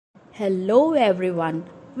Hello everyone,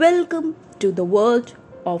 welcome to the world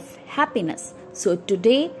of happiness. So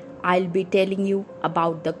today I'll be telling you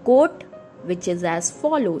about the quote which is as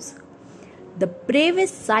follows. The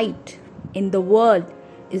bravest sight in the world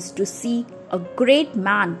is to see a great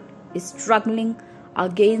man struggling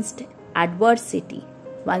against adversity.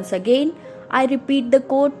 Once again, I repeat the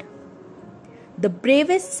quote. The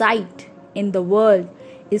bravest sight in the world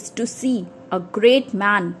is to see a great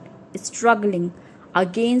man struggling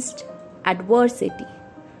against adversity.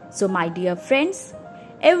 So, my dear friends,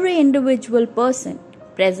 every individual person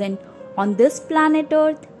present on this planet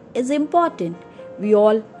Earth is important. We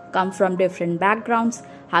all come from different backgrounds,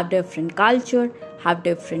 have different culture, have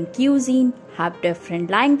different cuisine, have different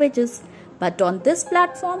languages, but on this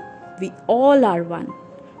platform, we all are one.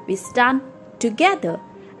 We stand together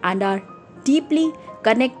and are deeply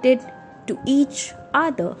connected to each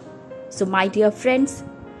other. So, my dear friends,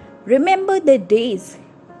 remember the days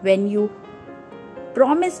when you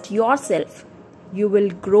promised yourself you will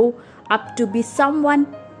grow up to be someone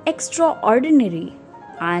extraordinary.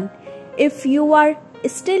 And if you are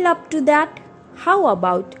still up to that, how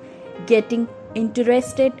about getting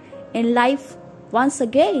interested in life once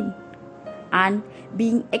again and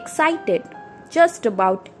being excited just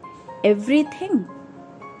about everything?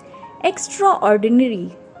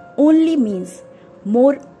 Extraordinary only means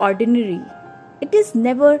more ordinary. It is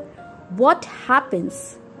never what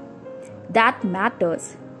happens that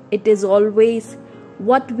matters. It is always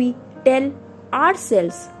what we tell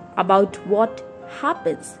ourselves about what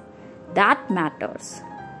happens that matters.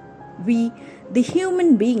 We, the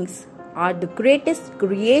human beings, are the greatest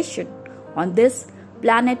creation on this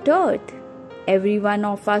planet Earth. Every one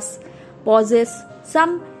of us possesses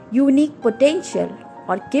some unique potential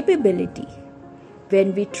or capability.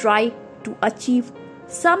 When we try to achieve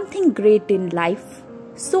something great in life,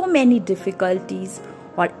 so many difficulties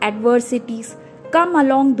or adversities come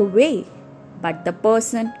along the way, but the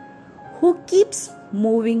person who keeps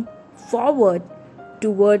moving forward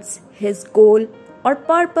towards his goal or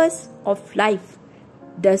purpose of life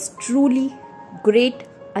does truly great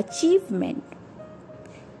achievement.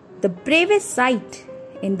 The bravest sight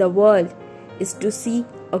in the world is to see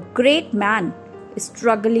a great man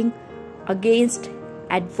struggling against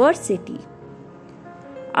adversity.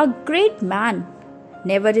 A great man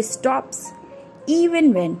never stops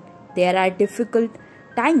even when there are difficult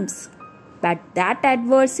times, but that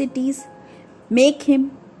adversities make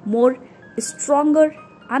him more stronger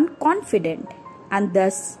and confident, and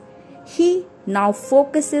thus he now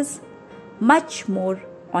focuses much more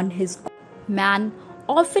on his goal. Man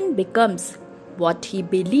often becomes what he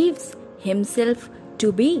believes himself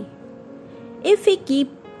to be. If he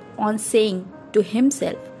keeps on saying to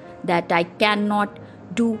himself that I cannot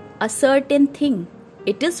do a certain thing,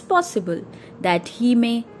 it is possible that he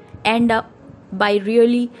may end up by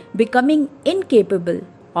really becoming incapable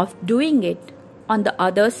of doing it. On the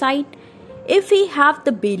other side, if he have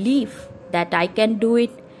the belief that I can do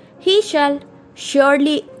it, he shall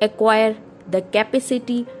surely acquire the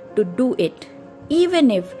capacity to do it,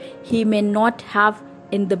 even if he may not have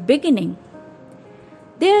in the beginning.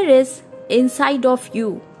 There is inside of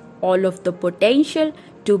you all of the potential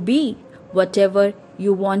to be whatever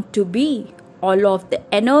you want to be, all of the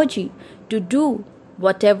energy to do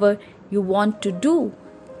whatever you want to do.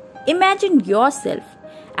 Imagine yourself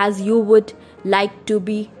as you would like to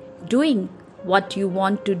be doing what you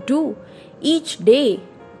want to do each day,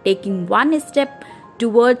 taking one step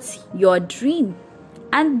towards your dream.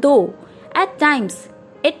 And though at times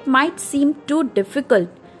it might seem too difficult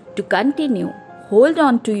to continue, hold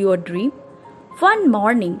on to your dream. One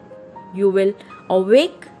morning you will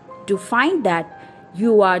awake to find that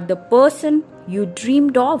you are the person you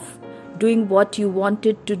dreamed of, doing what you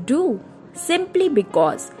wanted to do, simply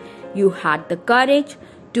because you had the courage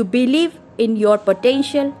to believe in your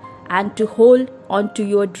potential and to hold on to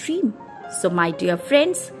your dream. So, my dear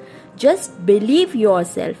friends, just believe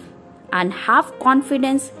yourself and have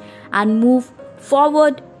confidence and move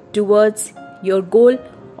forward towards your goal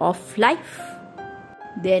of life.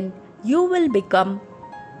 Then you will become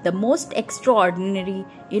the most extraordinary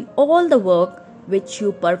in all the work which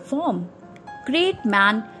you perform. Great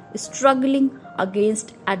man struggling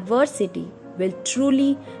against adversity will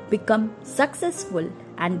truly become successful,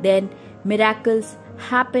 and then miracles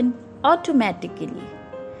happen automatically.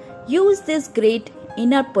 Use this great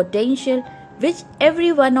inner potential which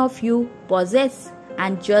every one of you possess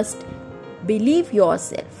and just believe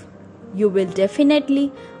yourself. You will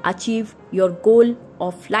definitely achieve your goal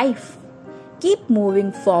of life. Keep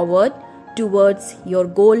moving forward towards your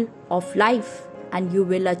goal of life and you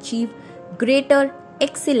will achieve greater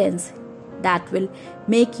excellence that will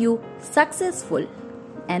make you successful.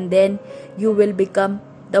 And then you will become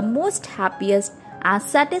the most happiest and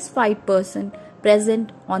satisfied person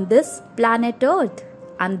present on this planet Earth.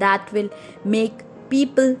 And that will make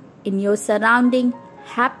people in your surrounding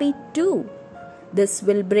happy too. This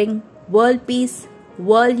will bring world peace,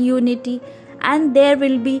 world unity, and there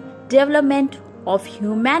will be development of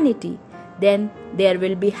humanity. Then there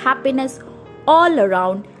will be happiness all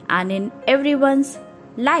around and in everyone's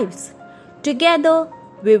lives. Together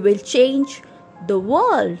we will change the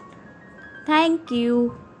world. Thank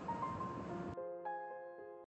you.